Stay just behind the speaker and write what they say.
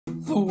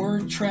The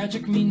word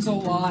tragic means a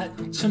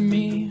lot to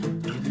me.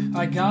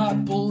 I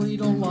got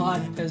bullied a lot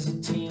as a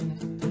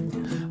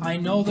teen. I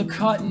know the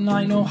cut and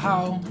I know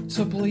how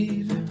to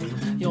bleed.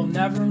 You'll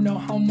never know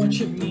how much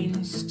it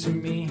means to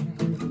me.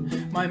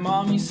 My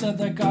mommy said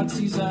that God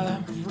sees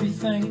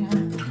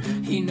everything.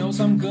 He knows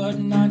I'm good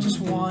and I just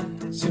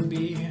want to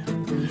be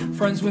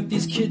friends with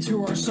these kids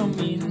who are so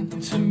mean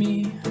to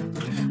me.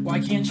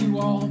 Why can't you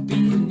all be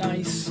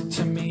nice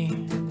to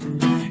me?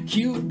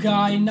 Cute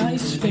guy,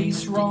 nice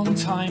face, wrong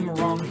time,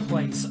 wrong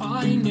place.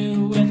 I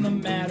knew in the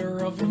matter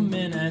of a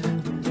minute.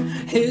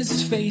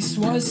 His face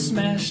was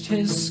smashed,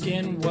 his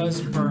skin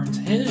was burnt,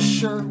 his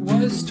shirt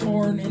was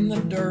torn in the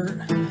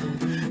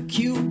dirt.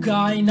 Cute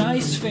guy,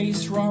 nice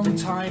face, wrong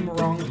time,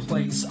 wrong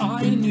place.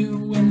 I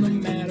knew in the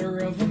matter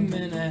of a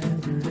minute.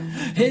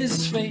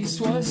 His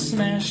face was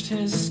smashed,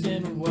 his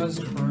skin was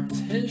burnt,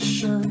 his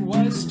shirt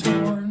was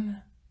torn.